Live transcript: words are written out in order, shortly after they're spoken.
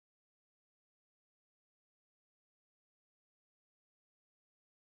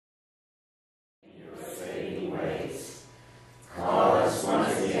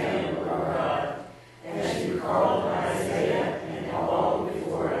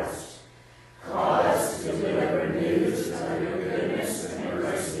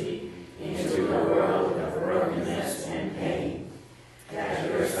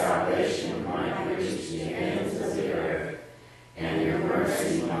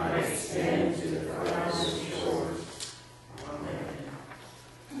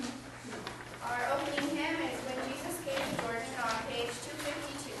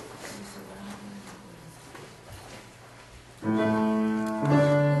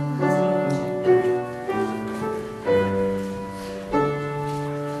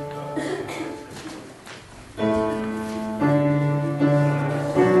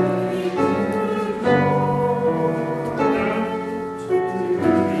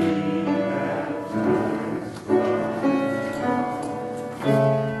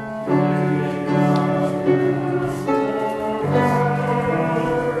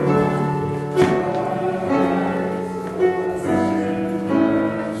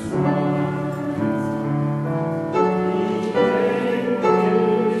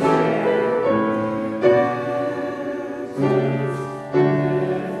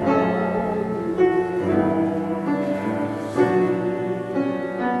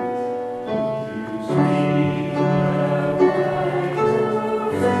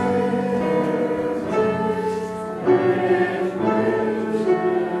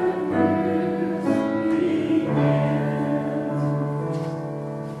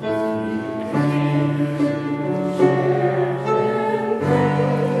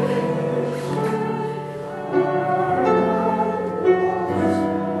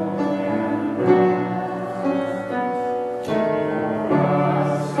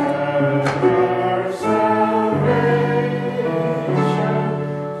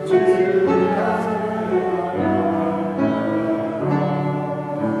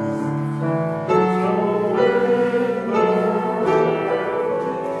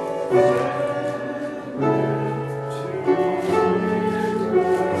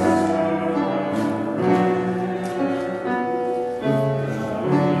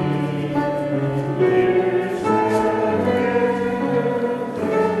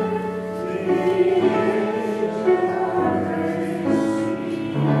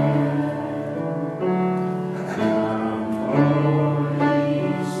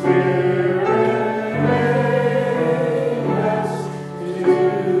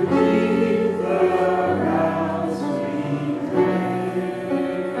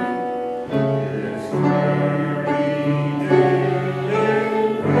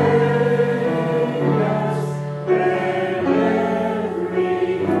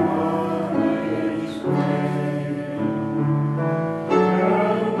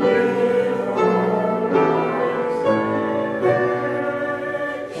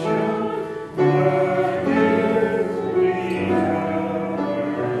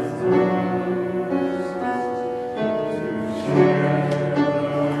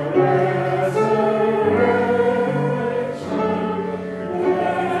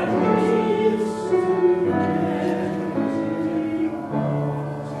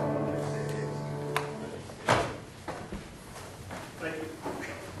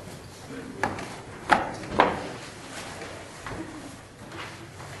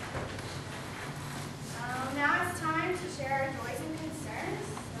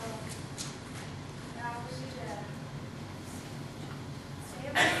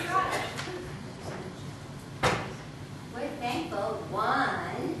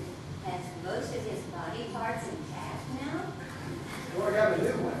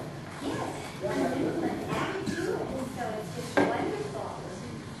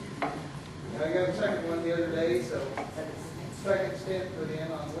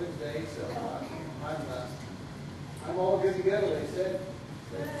Wednesday, so I'm all good to go. They said,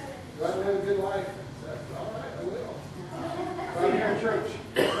 do I live a good life? I said, all right, I will. Right here in church.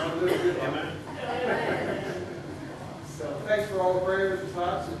 I live a good life. So thanks for all the prayers and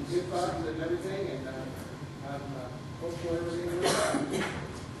thoughts and good thoughts and everything, and I'm hopeful everything will happen.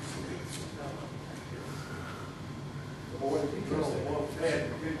 The boys both had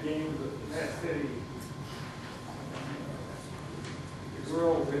good games at that city. The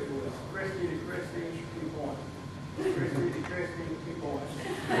girls, it was Christy to Christy, 2 points. Christy to Christy, 2 points. It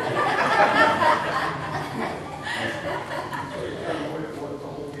was the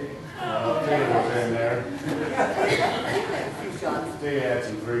whole game. Tia was in there. Tia had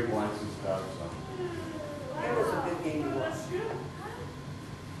some 3 points and stuff, so. It was a good game to watch.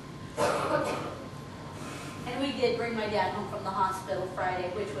 And we did bring my dad home from the hospital Friday,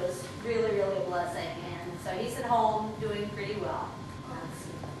 which was really, really a blessing. And so he's at home doing pretty well. That's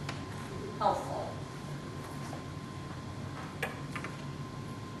helpful.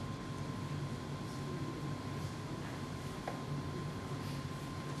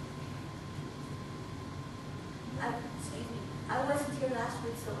 I wasn't here last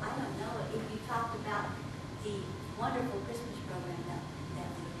week, so I don't know if you talked about the wonderful Christmas program that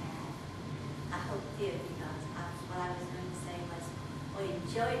we had. I hope you did, because what I was going to say was we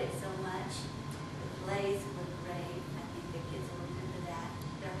enjoyed it so much. The plays were great. I think the kids will remember that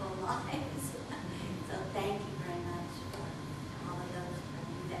their whole lives. So thank you very much for all of those of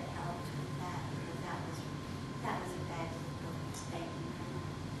you that helped with that, because that was a fabulous program. Thank you very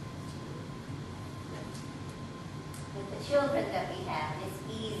much. With the children that we have, it's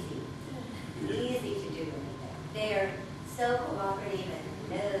easy to do anything. They're so cooperative and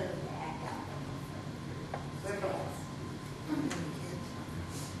know to act out. We're blessed.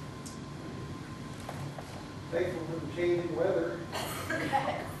 Thankful for the change in weather.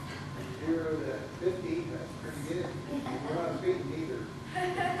 0 to 50, that's pretty good. We're not speaking either.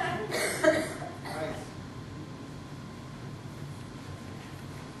 Nice.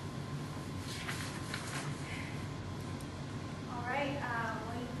 All right,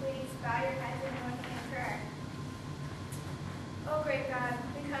 will you please bow your heads and join me in prayer? Oh, great God,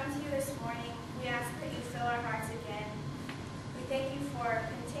 we come to you this morning. We ask that you fill our hearts again. We thank you for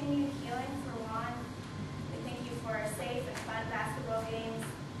continued healing for Juan. We thank you for safe and fun basketball games.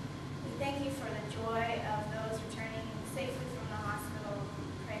 We thank you for the joy of those returning safely from the hospital. We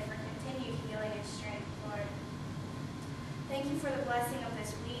pray for continued healing and strength, Lord. Thank you for the blessing of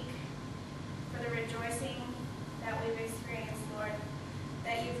this week, for the rejoicing that we've experienced, Lord,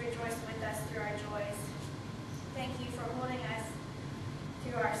 that you've rejoiced with us through our joys. Thank you for holding us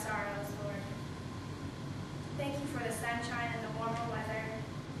through our sorrows, Lord. Thank you for the sunshine and the warmer weather,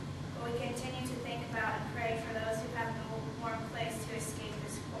 but we continue to think about and pray for those who have no warm place to escape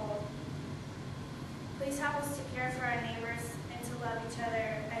this cold. Please help us to care for our neighbors and to love each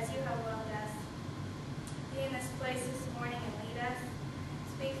other as you have loved us. Be in this place this morning and lead us.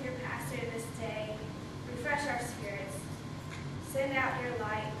 Speak through Pastor this day. Refresh our spirits. Send out your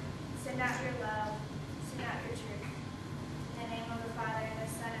light. Send out your love. Send out your truth. In the name of the Father, and the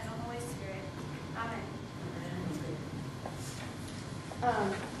Son, and the Holy Spirit. Amen.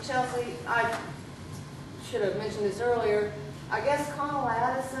 Chelsea, I should have mentioned this earlier. I guess Connell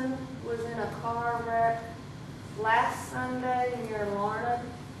Addison was in a car wreck last Sunday near Larned,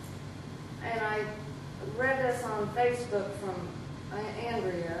 and I read this on Facebook from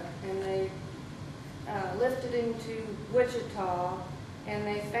Andrea, and they lifted him to Wichita, and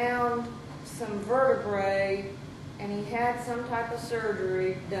they found some vertebrae, and he had some type of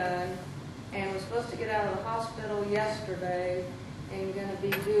surgery done, and was supposed to get out of the hospital yesterday and going to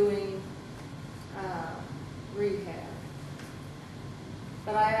be doing rehab.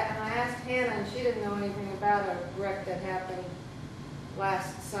 But I asked Hannah, and she didn't know anything about a wreck that happened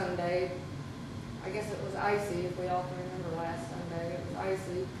last Sunday. I guess it was icy, if we all can remember last Sunday. It was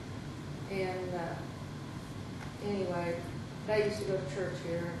icy. And anyway, they used to go to church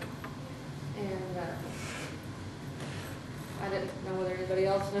here. And I didn't know whether anybody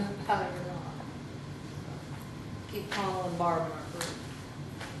else knew about it or not. Keep calling Barb in our group.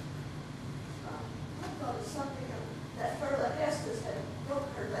 I thought it was something that Perla Estes had broke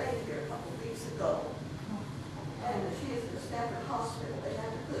her leg here a couple of weeks ago. And she is in the Stafford Hospital. They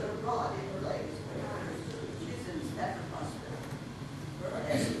had to put a rod in her leg. She's in the Stafford Hospital. Perla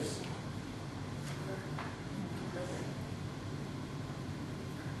Estes.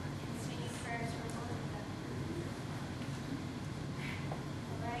 Continue prayers for both of them.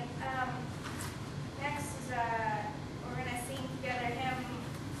 All right. Next is we're going to sing together hymn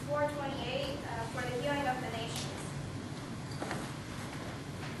 428 for the healing of the nations.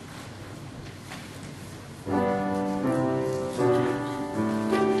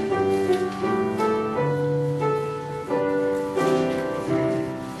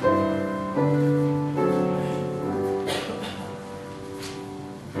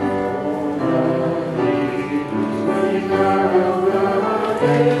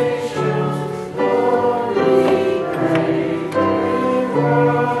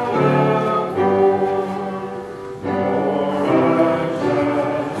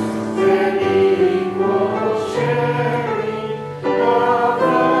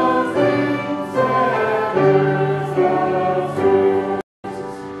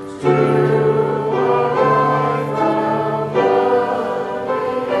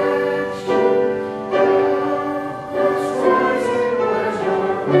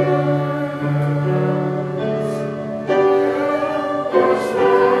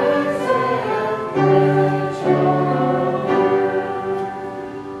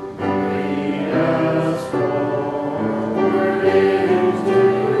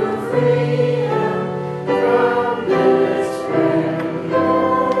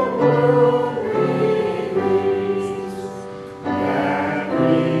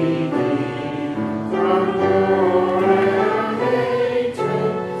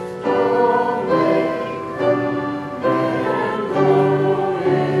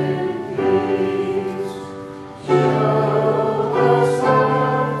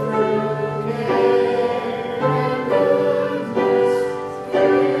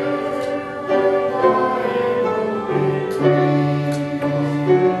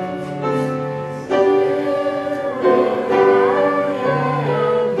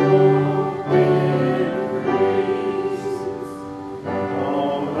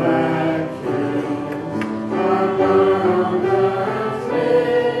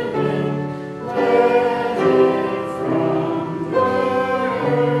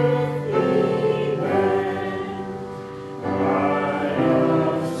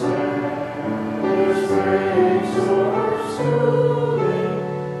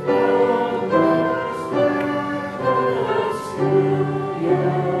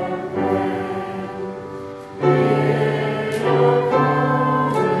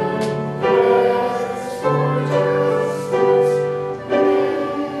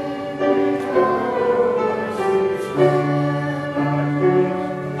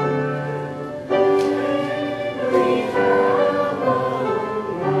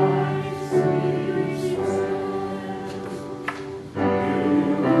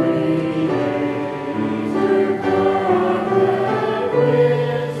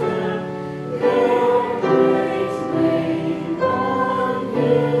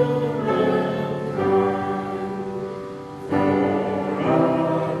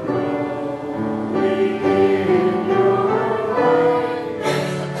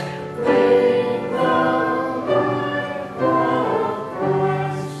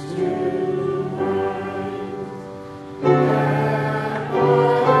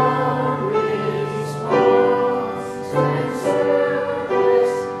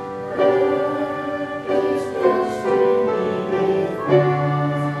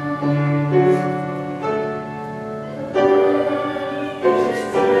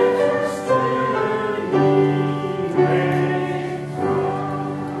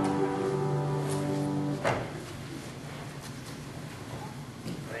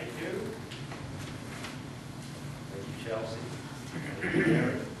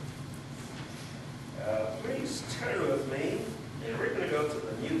 Please turn with me, and we're going to go to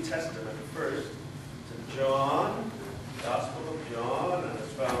the New Testament first, to John, Gospel of John, and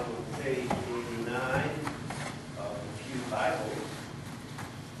it's found on page 89 of the Pew Bible.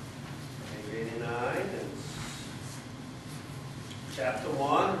 Page 89, it's chapter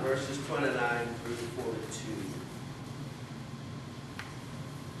 1, verses 29 through 42.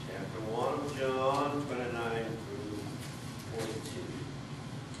 Chapter 1 of John, 29 through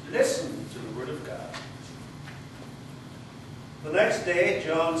 42. Listen to the word of God. The next day,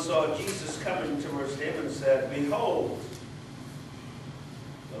 John saw Jesus coming towards him and said, "Behold,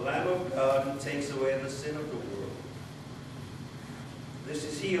 the Lamb of God who takes away the sin of the world. This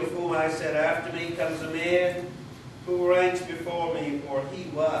is he of whom I said, after me comes a man who ranks before me, for he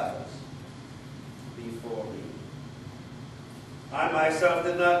was before me. I myself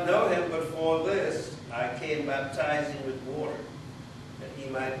did not know him, but for this I came baptizing with water, that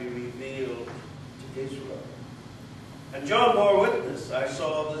he might be revealed to Israel. And John bore witness. I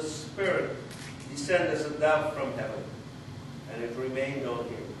saw the Spirit descend as a dove from heaven, and it remained on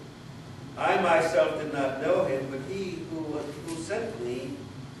him. I myself did not know him, but he who sent me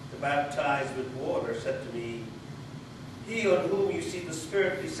to baptize with water said to me, He on whom you see the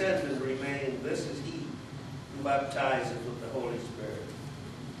Spirit descend and remain, this is he who baptizes with the Holy Spirit.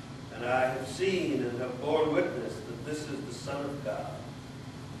 And I have seen and have borne witness that this is the Son of God."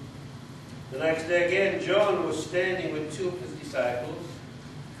 The next day again, John was standing with two of his disciples,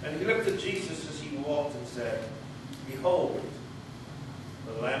 and he looked at Jesus as he walked and said, "Behold,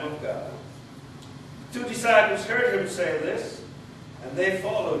 the Lamb of God. 2 disciples heard him say this, and they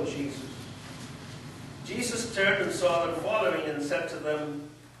followed Jesus. Jesus turned and saw them following and said to them,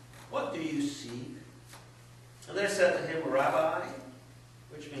 "What do you seek?" And they said to him, "Rabbi,"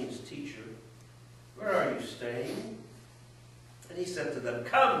 which means teacher, "where are you staying?" And he said to them,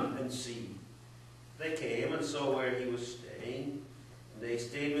 "Come and see." They came and saw where he was staying. And they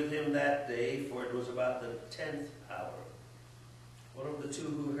stayed with him that day, for it was about the 10th hour. One of the two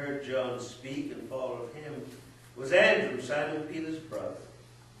who heard John speak and followed him was Andrew, Simon Peter's brother.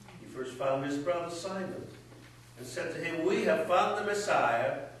 He first found his brother Simon and said to him, "We have found the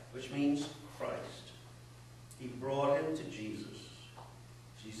Messiah," which means Christ. He brought him to Jesus.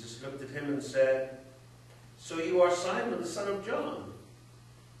 Jesus looked at him and said, "So you are Simon, the son of John.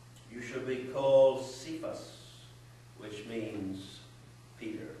 You shall be called Cephas," which means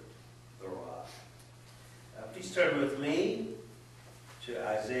Peter, the rock. Please turn with me to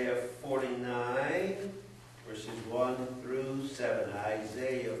Isaiah 49, verses 1 through 7.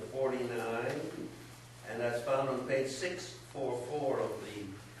 Isaiah 49, and that's found on page 644 of the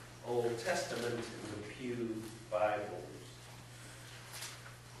Old Testament in the Pew Bibles.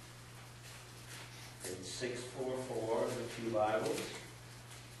 Page 644 of the Pew Bibles.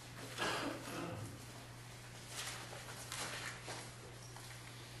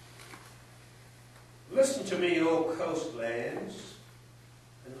 "Listen to me, O coastlands,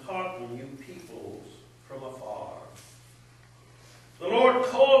 and hearken, you peoples from afar. The Lord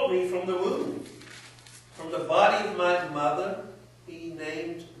called me from the womb. From the body of my mother, he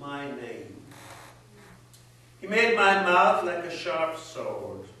named my name. He made my mouth like a sharp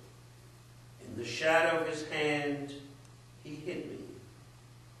sword. In the shadow of his hand, he hid me.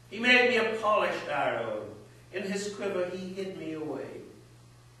 He made me a polished arrow. In his quiver, he hid me away.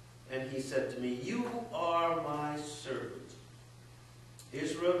 And he said to me, 'You are my servant,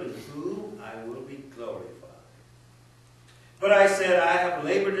 Israel, in whom I will be glorified.' But I said, 'I have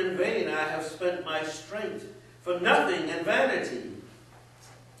labored in vain. I have spent my strength for nothing and vanity.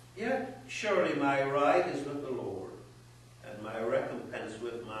 Yet surely my right is with the Lord, and my recompense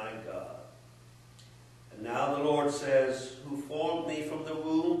with my God. And now the Lord says, who formed me from the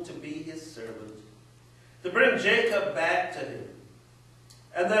womb to be his servant, to bring Jacob back to him,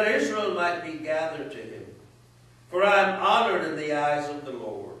 and that Israel might be gathered to him. For I am honored in the eyes of the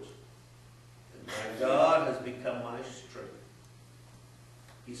Lord, and my God has become my strength.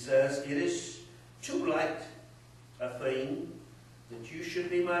 He says, it is too light a thing that you should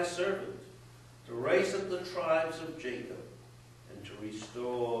be my servant, to raise up the tribes of Jacob, and to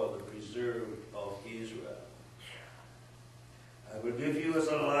restore the preserved of Israel. I will give you as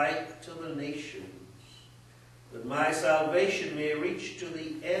a light to the nations, that my salvation may reach to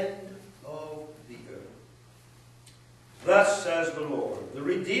the end of the earth. Thus says the Lord, the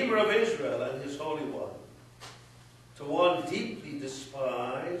Redeemer of Israel and his Holy One, to one deeply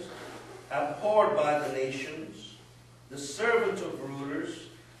despised, abhorred by the nations, the servant of rulers,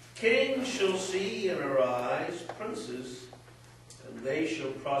 kings shall see and arise, princes, and they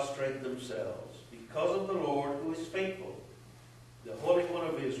shall prostrate themselves, because of the Lord who is faithful, the Holy One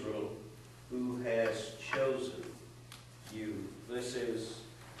of Israel, who has chosen you. This is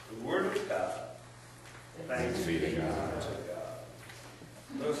the Word of God. Thanks be to God.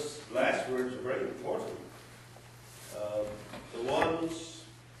 Those last words are very important. The ones,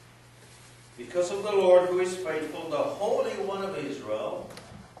 because of the Lord who is faithful, the Holy One of Israel,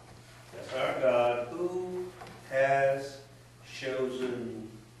 that's our God, who has chosen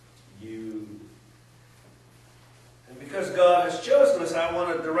you. And because God has chosen us, I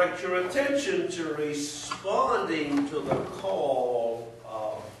want to direct your attention to responding to the call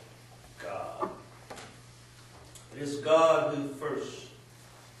of God. It is God who first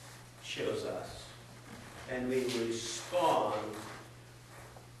chose us, and we respond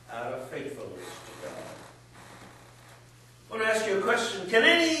out of faithfulness to God. I want to ask you a question. Can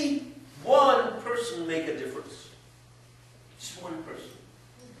any one person make a difference? Just one person.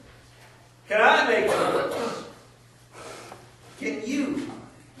 Can I make a difference? Can you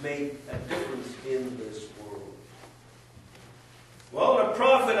make a difference in this world? Well, the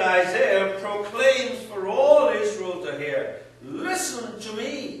prophet Isaiah proclaims for all Israel to hear, listen to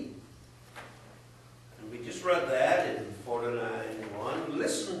me. And we just read that in 49:1.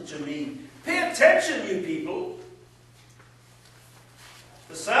 Listen to me. Pay attention, you people.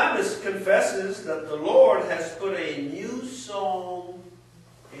 The psalmist confesses that the Lord has put a new song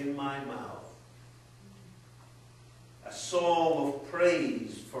in my mouth. A song of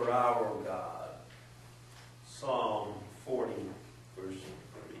praise for our God. Psalm 40, verse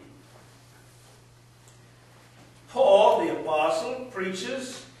 3. Paul, the apostle,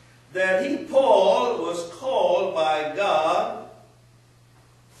 preaches that he, Paul, was called by God,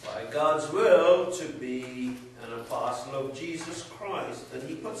 by God's will, to be an apostle of Jesus Christ. And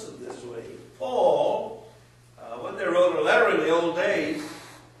he puts it this way. Paul, when they wrote a letter in the old days,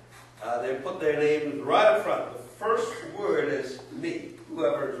 they put their names right up front. The first word is me,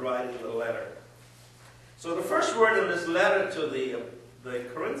 whoever is writing the letter. So the first word in this letter to the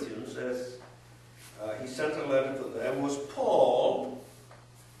Corinthians, as he sent a letter to them, was Paul,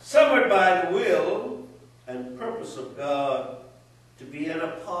 summoned by the will and purpose of God to be an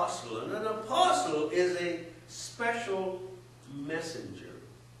apostle. And an apostle is a special messenger,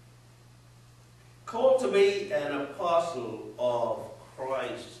 called to be an apostle of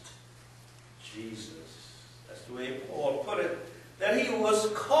Christ Jesus. That's the way Paul put it, that he was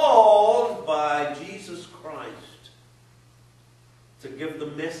called by Jesus Christ to give the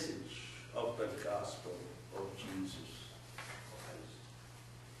message of the gospel of Jesus Christ.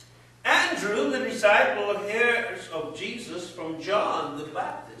 Andrew, the disciple, hears of Jesus from John the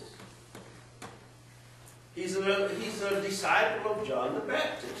Baptist. He's a disciple of John the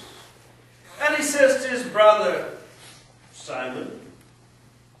Baptist. And he says to his brother Simon,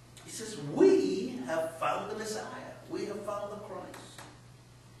 he says, we have found the Messiah. We have found the Christ.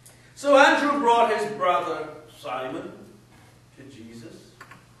 So Andrew brought his brother Simon to Jesus.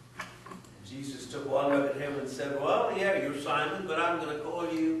 Jesus took one look at him and said, well, yeah, you're Simon, but I'm going to call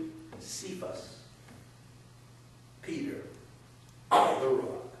you Cephas, Peter, the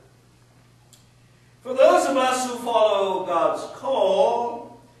rock. For those of us who follow God's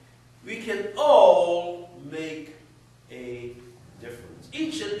call, we can all make a difference.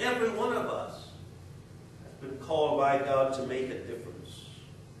 Each and every one of us has been called by God to make a difference.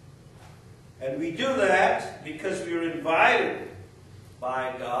 And we do that because we are invited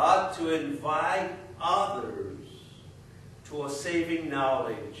by God to invite others to a saving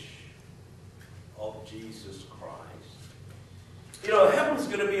knowledge of Jesus Christ. You know, heaven's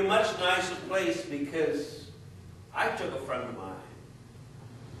going to be a much nicer place because I took a friend of mine.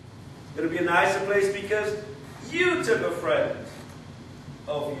 It's going to be a nicer place because you took a friend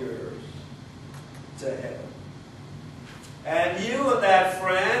of yours to heaven. And you and that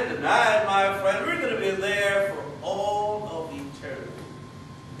friend, and I and my friend, we're going to be there for all of eternity,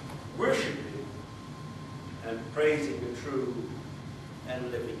 worshiping and praising the true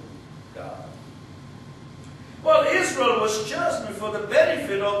and living God. Well, Israel was chosen for the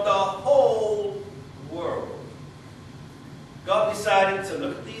benefit of the whole world. God decided to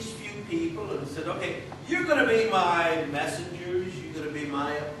look at these few people and said, okay, you're going to be my messengers, you're going to be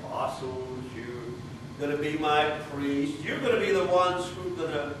my apostles, you're going to be my priests, you're going to be the ones who are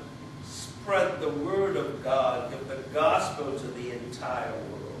going to spread the word of God, give the gospel to the entire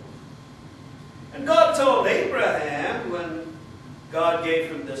world. And God told Abraham, when God gave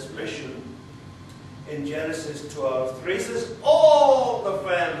him this mission, in Genesis 12:3, he says, all the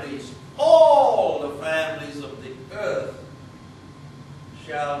families of the earth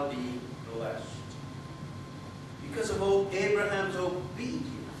shall be blessed. Because of Abraham's obedience,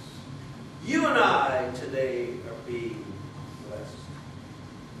 you and I today are being blessed.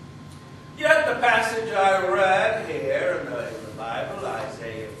 Yet the passage I read here in the Bible,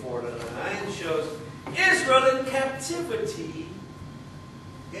 Isaiah 4:9, shows Israel in captivity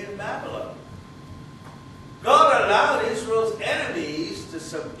in Babylon. God allowed Israel's enemies to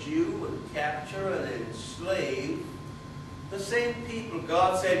subdue and capture and enslave the same people.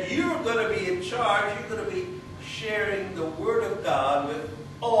 God said, you're going to be in charge, you're going to be sharing the word of God with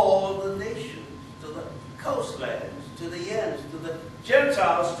all the nations, to the coastlands, to the ends, to the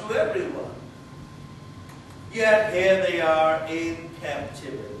Gentiles, to everyone. Yet here they are in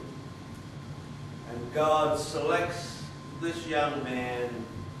captivity. And God selects this young man,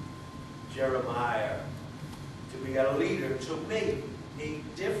 Jeremiah, to be a leader, to make a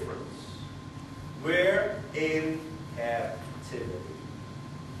difference. We're in captivity.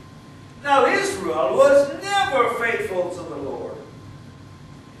 Now Israel was never faithful to the Lord.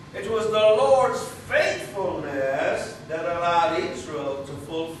 It was the Lord's faithfulness that allowed Israel to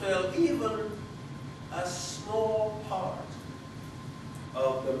fulfill even a small part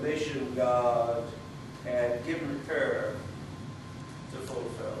of the mission God had given her to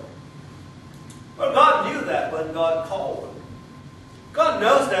fulfill. Well, God knew that when God called them. God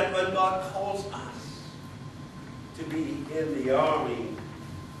knows that when God calls us to be in the army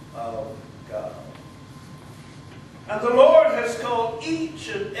of God. And the Lord has called each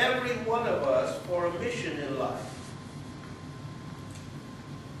and every one of us for a mission in life.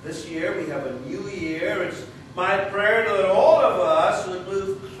 This year we have a new year. It's my prayer that all of us would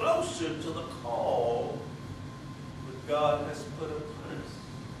move closer to the call God has put upon us.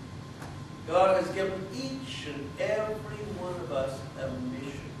 God has given each and every one of us a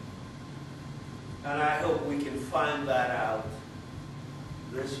mission. And I hope we can find that out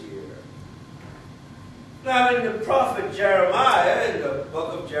this year. Now in the prophet Jeremiah, in the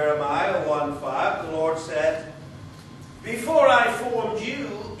book of Jeremiah 1:5, the Lord said, "Before I formed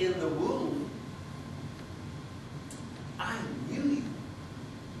you in the womb, I knew you.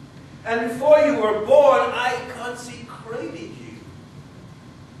 And before you were born, I consecrated you."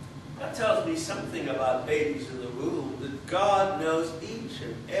 That tells me something about babies in the womb, that God knows each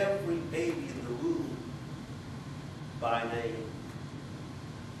and every baby in the womb by name.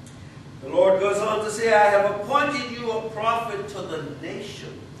 The Lord goes on to say, "I have appointed you a prophet to the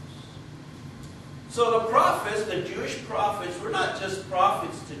nations." So the prophets, the Jewish prophets, were not just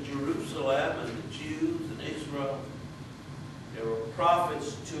prophets to Jerusalem and the Jews and Israel. They were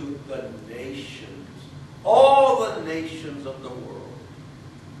prophets to the nations. All the nations of the world.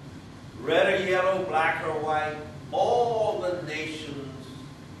 Red or yellow, black or white, all the nations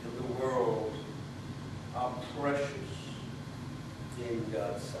in the world are precious in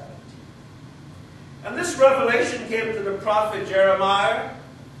God's sight. And this revelation came to the prophet Jeremiah,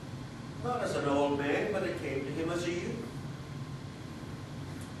 not as an old man, but it came to him as a youth.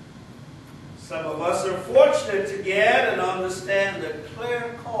 Some of us are fortunate to get and understand the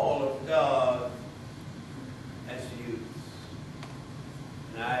clear call of God as youths.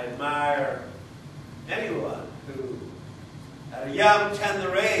 And I admire anyone who, at a young,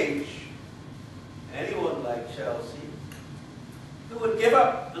 tender age, anyone like Chelsea, who would give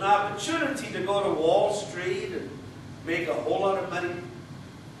up an opportunity to go to Wall Street and make a whole lot of money,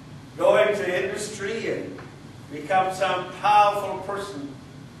 go into industry and become some powerful person,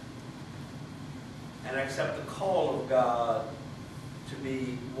 and accept the call of God to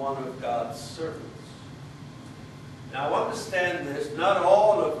be one of God's servants. Now understand this, not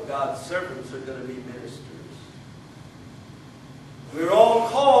all of God's servants are going to be ministers. We're all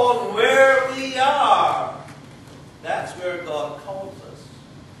called where we are. That's where God calls us.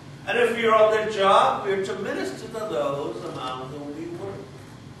 And if you're on the job, we're to minister to those among whom we work.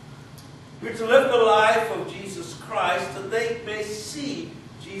 We're to live the life of Jesus Christ, that they may see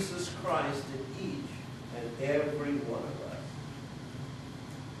Jesus Christ in each and every one of us.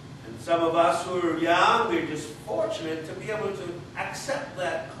 And some of us who are young, we're just fortunate to be able to accept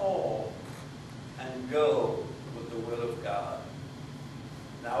that call and go with the will of God.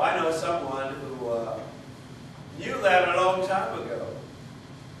 Now I know someone who knew that a long time ago.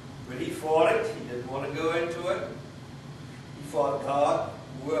 When he fought it, he didn't want to go into it. He fought God.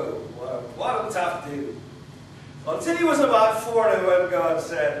 Whoa, what a tough dude. Until he was about 40 when God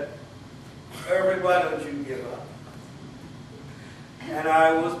said, "Irving, why don't you give up?" And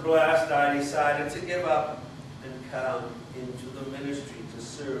I was blessed. I decided to give up and come into the ministry to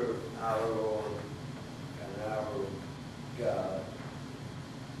serve our Lord and our God.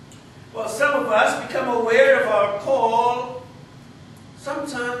 Well, some of us become aware of our call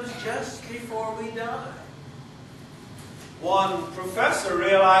sometimes just before we die. One professor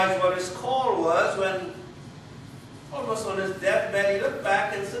realized what his call was when, almost on his deathbed, he looked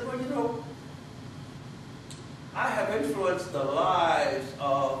back and said, "Well, you know, I have influenced the lives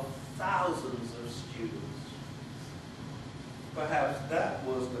of thousands of students. Perhaps that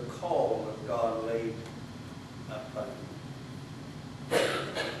was the call that God laid upon me."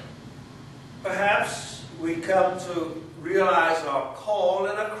 Perhaps we come to realize our call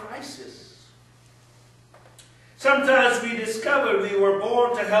in a crisis. Sometimes we discover we were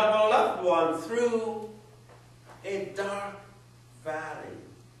born to help a loved one through a dark valley.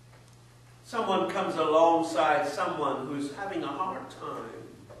 Someone comes alongside someone who's having a hard time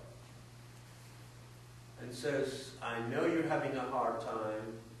and says, "I know you're having a hard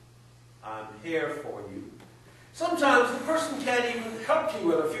time. I'm here for you." Sometimes the person can't even help you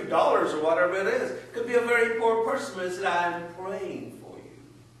with a few dollars or whatever it is. It could be a very poor person who says, "I'm praying for you.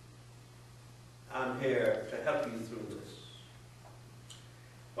 I'm here to help you through this."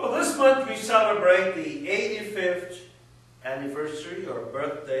 Well, this month we celebrate the 85th anniversary or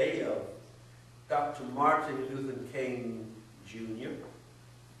birthday of Dr. Martin Luther King Jr.,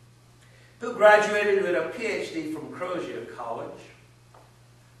 who graduated with a PhD from Crozier College.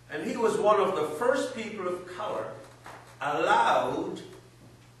 And he was one of the first people of color allowed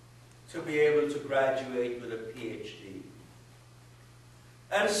to be able to graduate with a PhD.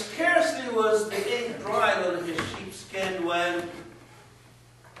 And scarcely was the ink dried on his sheepskin when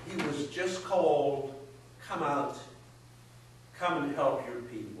he was just called, "Come out, come and help your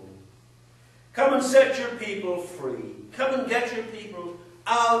people. Come and set your people free. Come and get your people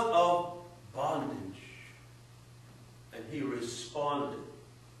out of bondage." And he responded.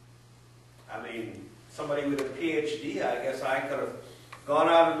 I mean, somebody with a PhD, I guess I could have gone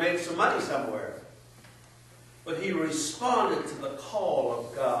out and made some money somewhere. But he responded to the call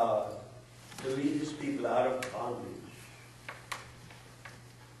of God to lead his people out of bondage.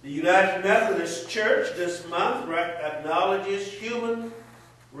 The United Methodist Church this month acknowledges Human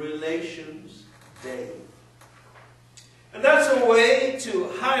Relations Day. And that's a way to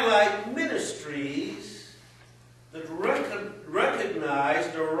highlight ministries that recognize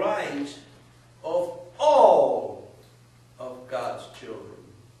the right of all of God's children.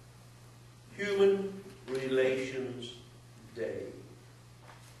 Human Relations Day.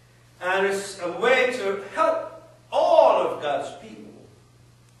 And it's a way to help all of God's people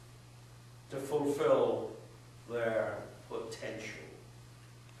to fulfill their potential.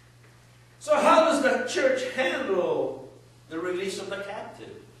 So how does the church handle the release of the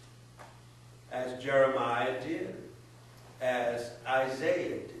captive? As Jeremiah did, as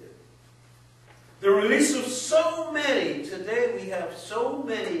Isaiah did. The release of so many. Today we have so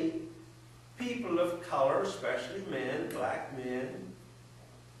many people of color, especially men, black men,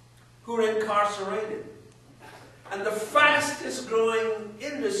 who are incarcerated. And the fastest growing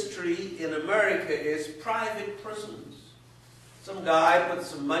industry in America is private prisons. Some guy puts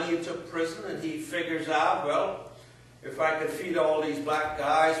some money into a prison and he figures out, well, if I could feed all these black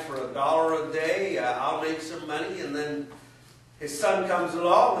guys for $1 a day, I'll make some money. And then his son comes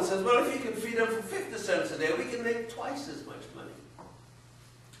along and says, well, if you can feed them for 50 cents a day, we can make twice as much money.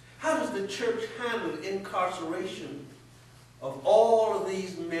 How does the church handle incarceration of all of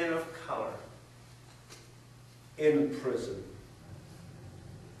these men of color in prison?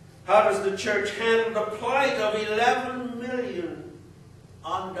 How does the church handle the plight of 11 million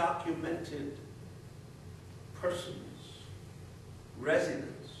undocumented persons,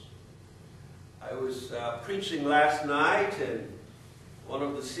 residents? I was preaching last night, and one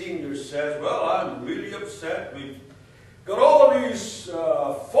of the seniors says, well, I'm really upset. We've got all these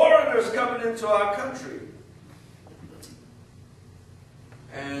foreigners coming into our country.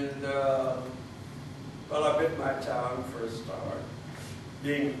 And, well, I bit my tongue for a start,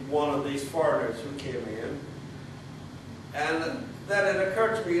 being one of these foreigners who came in. And then it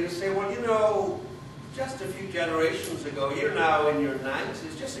occurred to me to say, well, you know, just a few generations ago, you're now in your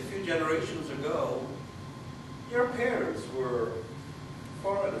 90s, just a few generations ago, your parents were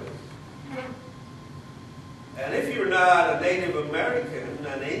foreigners. And if you're not a Native American,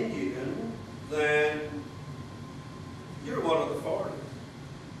 an Indian, then you're one of the foreigners.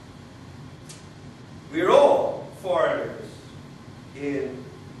 We're all foreigners in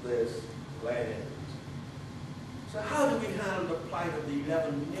this land. So how do we handle the plight of the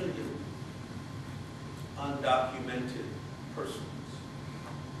 11 million undocumented persons?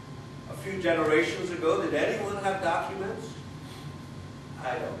 A few generations ago, did anyone have documents?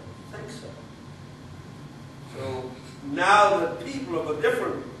 I don't think so. So now that people of a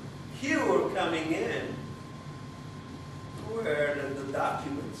different hue are coming in, where did the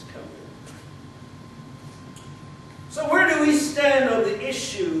documents come in? So where do we stand on the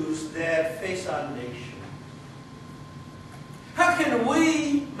issues that face our nation? How can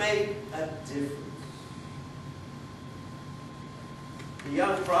we make a difference? The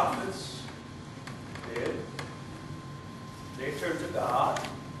young prophets did. They turned to God.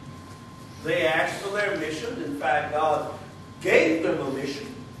 They asked for their mission. In fact, God gave them a mission.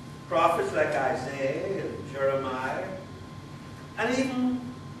 Prophets like Isaiah and Jeremiah, and even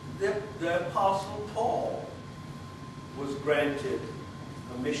the Apostle Paul was granted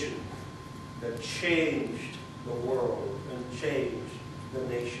a mission that changed the world and changed the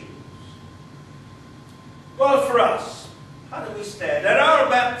nations. Well, for us, how do we stand? At our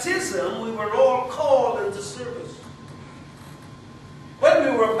baptism, we were all called into service.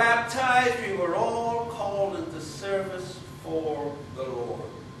 When we were baptized, we were all called into service for the Lord.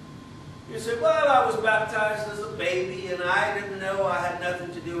 You say, well, I was baptized as a baby and I didn't know, I had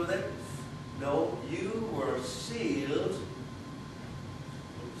nothing to do with it. No, you were sealed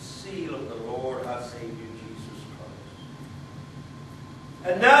with the seal of the Lord, our Savior, Jesus Christ.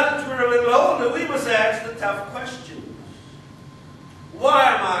 And now that we're a little older, we must ask the tough questions.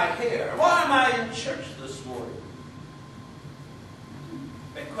 Why am I here? Why am I in church this morning?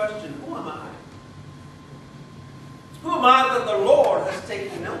 Big question, who am I? Who am I that the Lord has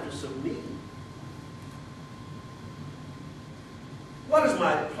taken notice of me? What is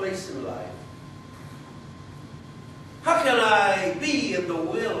my place in life? How can I be in the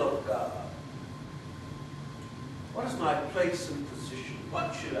will of God? What is my place and position?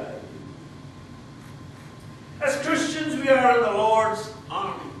 What should I do? As Christians, we are in the Lord's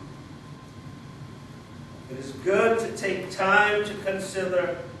army. It is good to take time to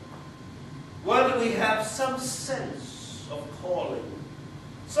consider whether we have some sense of calling,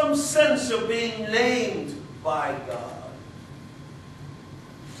 some sense of being named by God,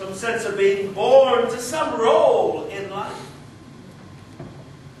 some sense of being born to some role in life,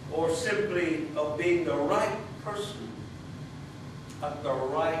 or simply of being the right person at the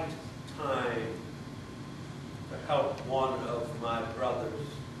right time to help one of my brothers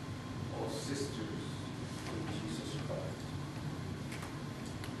or sisters in Jesus Christ.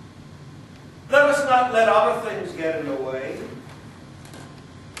 Let us not let other things get in the way.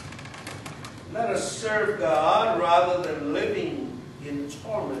 Let us serve God rather than living in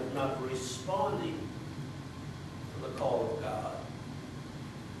torment, not responding to the call of God.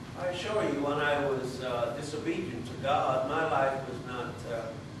 I assure you, when I was disobedient to God, my life was not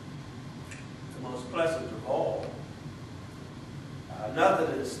the most pleasant of all. Not that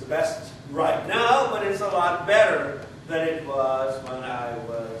it's the best right now, but it's a lot better than it was when I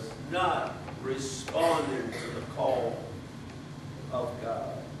was not responding to the call of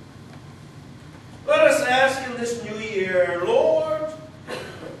God. Let us ask in this new year, Lord,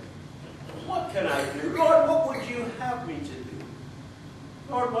 what can I do? Lord, what would you have me to do?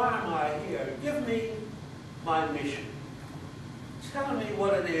 Lord, why am I here? Give me my mission. Tell me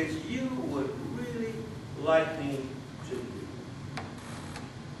what it is you would really like me to do.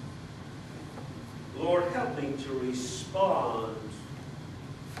 Lord, help me to respond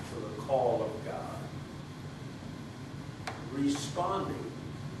to the call of God. Responding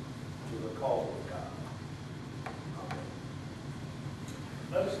to the call of God. Amen.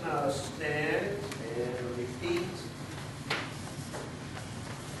 Let us now stand and repeat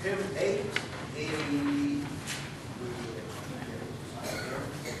hymn 883.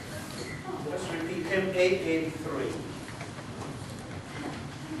 Let's repeat hymn 883.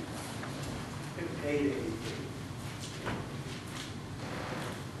 Hymn 883.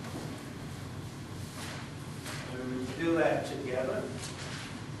 And we do that together.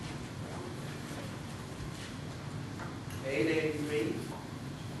 883.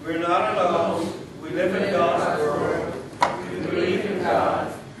 We're not alone. We live in God's world. We believe in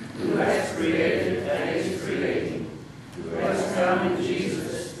God, who has created and is creating, who has come in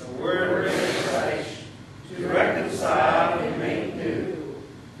Jesus, the Word made flesh, to reconcile and make new,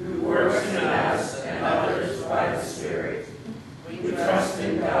 who works in us and others by the Spirit. We trust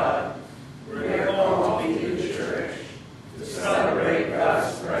in God. We're called to be the church, to celebrate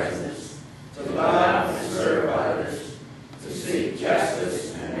God's presence, to love and serve others, to seek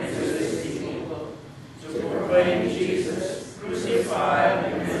justice and resist evil, to proclaim Jesus crucified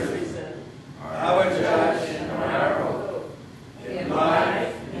and risen, our judge and our hope, in life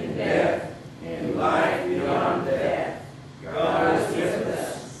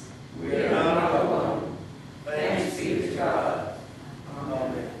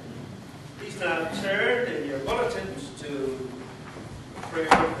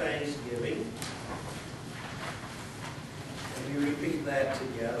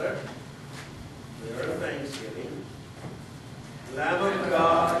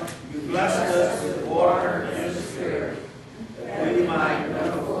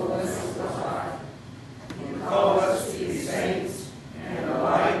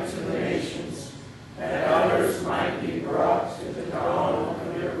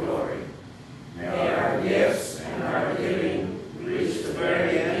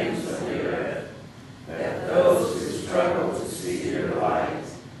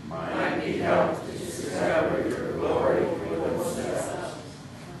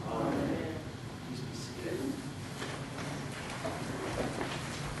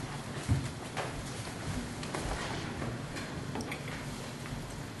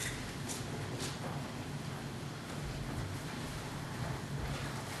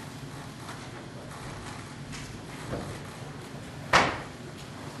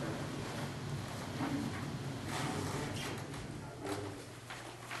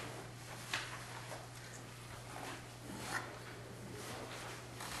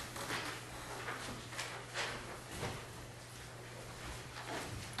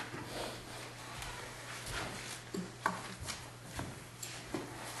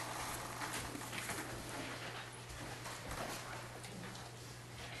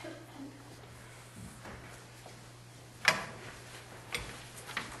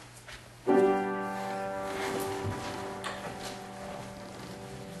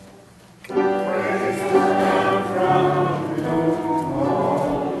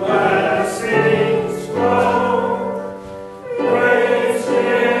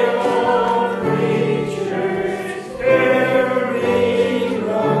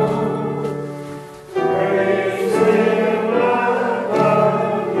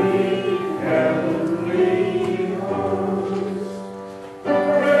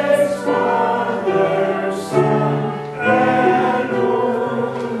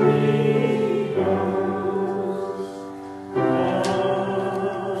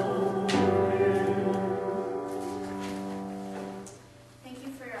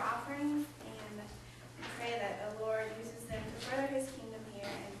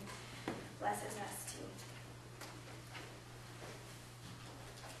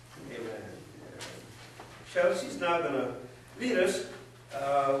Chelsea's now going to lead us.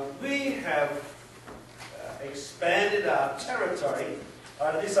 We have expanded our territory, or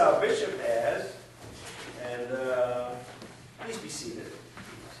at least our bishop has, and please be seated.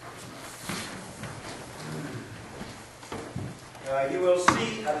 You will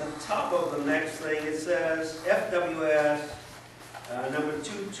see at the top of the next thing, it says FWS number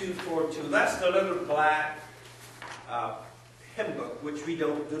 2242. That's the little black hymn book, which we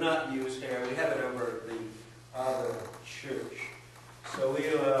do not use here. We have it over at the other church. So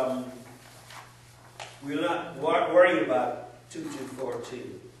we'll not worry about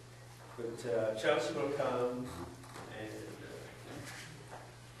 2242. But Chelsea will come and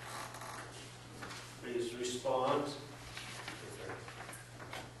please respond.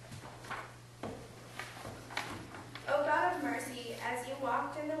 O God of mercy, as you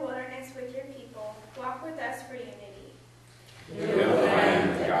walked in the wilderness with your people, walk with us for unity. Build the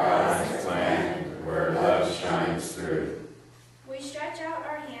land of God's land where love shines through. We stretch out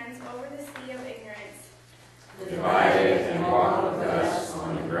our hands over the sea of ignorance. Divide it and walk with us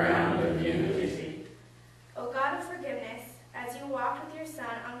on the ground of unity. O God of forgiveness, as you walked with your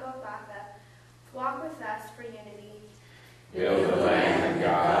Son on Golgotha, walk with us for unity. Build the land of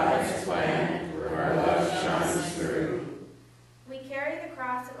God's land where love shines through. We carry the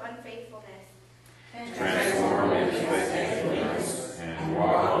cross of unfaithfulness. Transform it with faithfulness and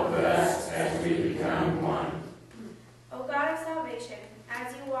walk with us as we become one. O God of salvation,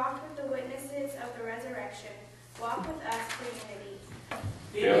 as you walked with the witnesses of the resurrection, walk with us for unity.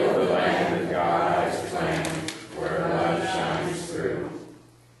 Build the land of God's land where love shines through.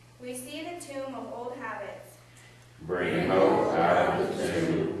 We see the tomb of old habits. Bring hope out of the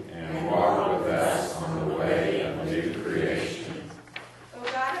tomb and walk with us on the way of new creation. O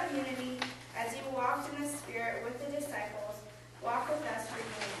God of unity, as you walked in the Spirit with the disciples, walk with us for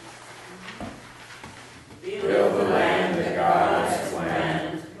unity. Build the land of God's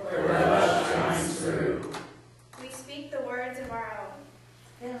land where love shines through. We speak the words of our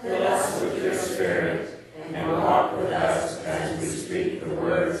own. Fill us with your Spirit and walk with us as we speak the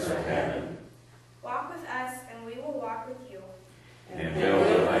words of heaven. Walk with us and we will walk with you. And build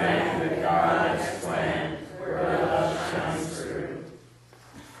the land of God's land where love shines through.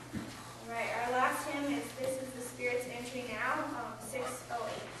 All right, our last hymn is This is the Spirit's Entry Now,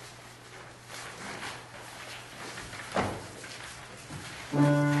 608.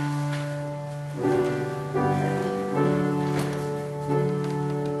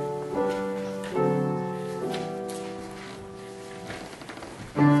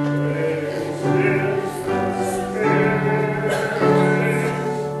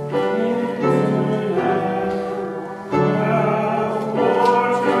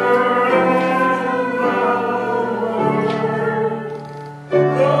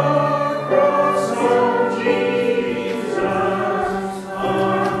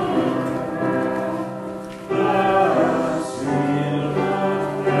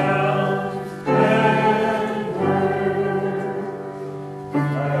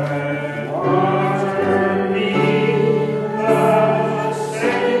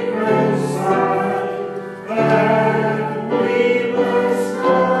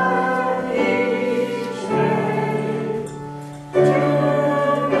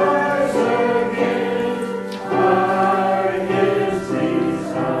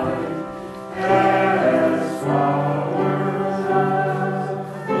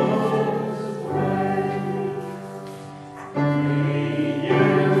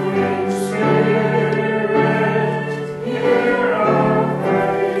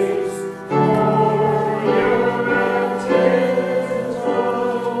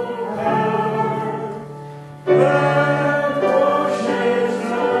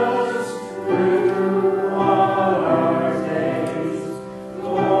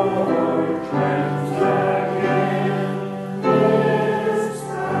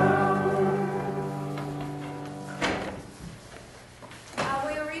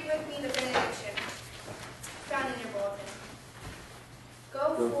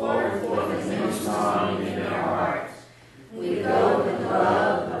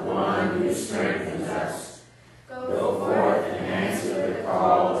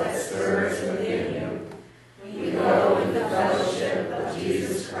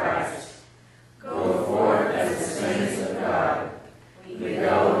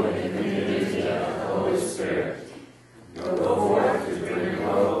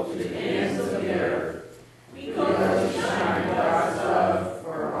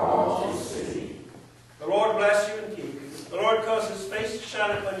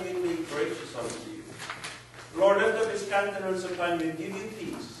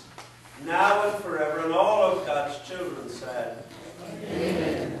 now and forever. And all of God's children said,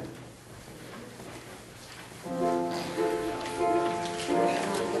 Amen.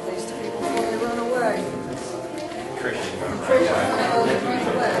 Get these to people before they run away. Christian. Tricia, run away.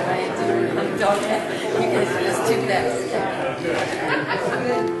 I'm talking. You guys just took that.